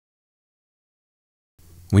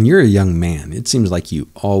When you're a young man, it seems like you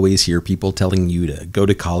always hear people telling you to go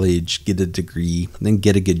to college, get a degree, then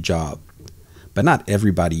get a good job. But not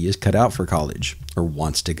everybody is cut out for college, or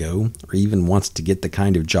wants to go, or even wants to get the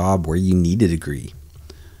kind of job where you need a degree.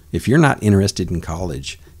 If you're not interested in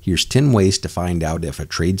college, here's 10 ways to find out if a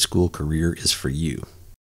trade school career is for you.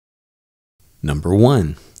 Number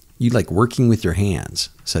 1. You like working with your hands,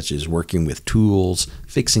 such as working with tools,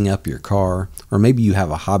 fixing up your car, or maybe you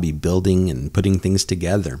have a hobby building and putting things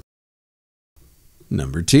together.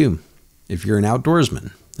 Number 2. If you're an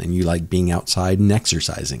outdoorsman and you like being outside and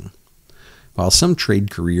exercising. While some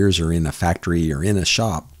trade careers are in a factory or in a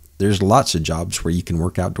shop, there's lots of jobs where you can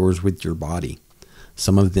work outdoors with your body.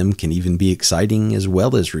 Some of them can even be exciting as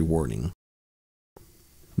well as rewarding.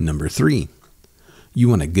 Number 3. You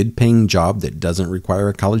want a good-paying job that doesn't require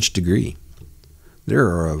a college degree. There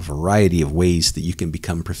are a variety of ways that you can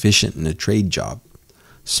become proficient in a trade job.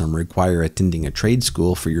 Some require attending a trade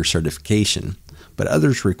school for your certification, but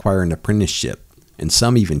others require an apprenticeship, and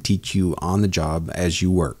some even teach you on the job as you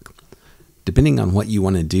work. Depending on what you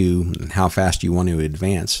want to do and how fast you want to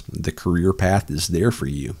advance, the career path is there for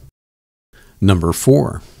you. Number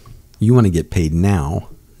 4. You want to get paid now,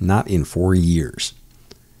 not in 4 years.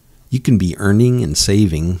 You can be earning and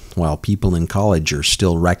saving while people in college are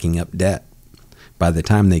still racking up debt. By the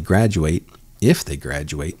time they graduate, if they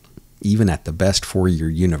graduate, even at the best four-year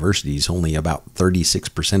universities, only about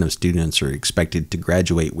 36% of students are expected to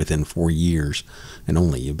graduate within 4 years, and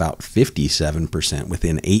only about 57%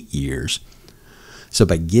 within 8 years. So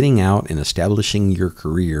by getting out and establishing your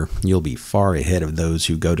career, you'll be far ahead of those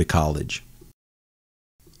who go to college.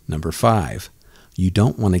 Number 5. You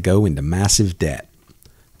don't want to go into massive debt.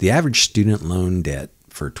 The average student loan debt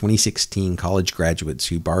for 2016 college graduates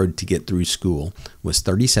who borrowed to get through school was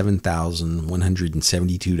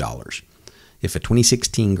 $37,172. If a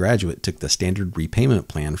 2016 graduate took the standard repayment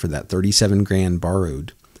plan for that $37,000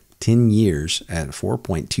 borrowed, 10 years at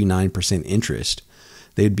 4.29% interest,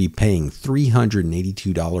 they would be paying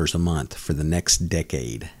 $382 a month for the next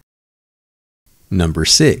decade. Number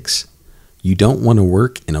 6. You don't want to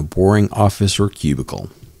work in a boring office or cubicle.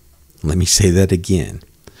 Let me say that again.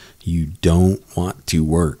 You don't want to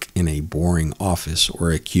work in a boring office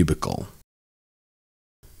or a cubicle.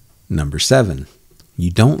 Number 7.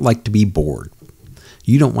 You don't like to be bored.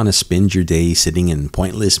 You don't want to spend your day sitting in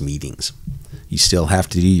pointless meetings. You still have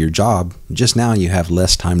to do your job, just now you have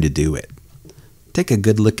less time to do it. Take a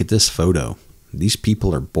good look at this photo. These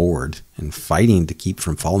people are bored and fighting to keep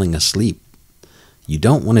from falling asleep. You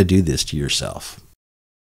don't want to do this to yourself.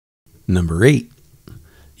 Number 8.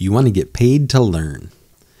 You want to get paid to learn.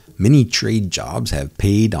 Many trade jobs have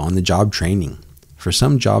paid on-the-job training. For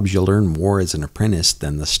some jobs, you'll earn more as an apprentice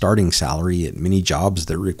than the starting salary at many jobs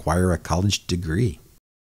that require a college degree.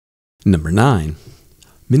 Number 9.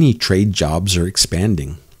 Many trade jobs are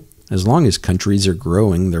expanding. As long as countries are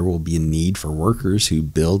growing, there will be a need for workers who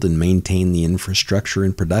build and maintain the infrastructure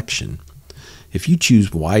and production. If you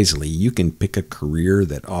choose wisely, you can pick a career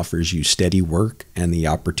that offers you steady work and the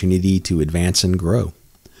opportunity to advance and grow.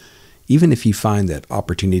 Even if you find that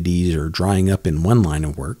opportunities are drying up in one line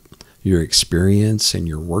of work, your experience and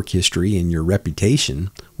your work history and your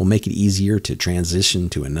reputation will make it easier to transition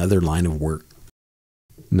to another line of work.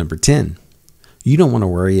 Number 10. You don't want to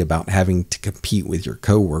worry about having to compete with your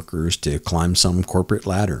coworkers to climb some corporate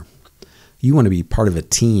ladder. You want to be part of a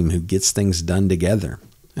team who gets things done together,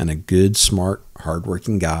 and a good, smart,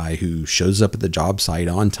 hardworking guy who shows up at the job site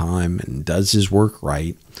on time and does his work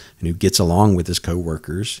right and who gets along with his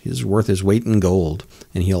coworkers is worth his weight in gold,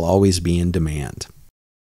 and he'll always be in demand.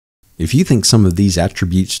 If you think some of these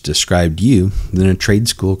attributes described you, then a trade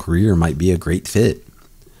school career might be a great fit.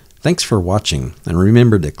 Thanks for watching, and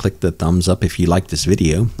remember to click the thumbs up if you like this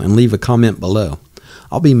video and leave a comment below.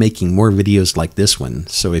 I'll be making more videos like this one,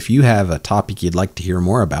 so if you have a topic you'd like to hear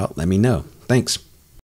more about, let me know. Thanks.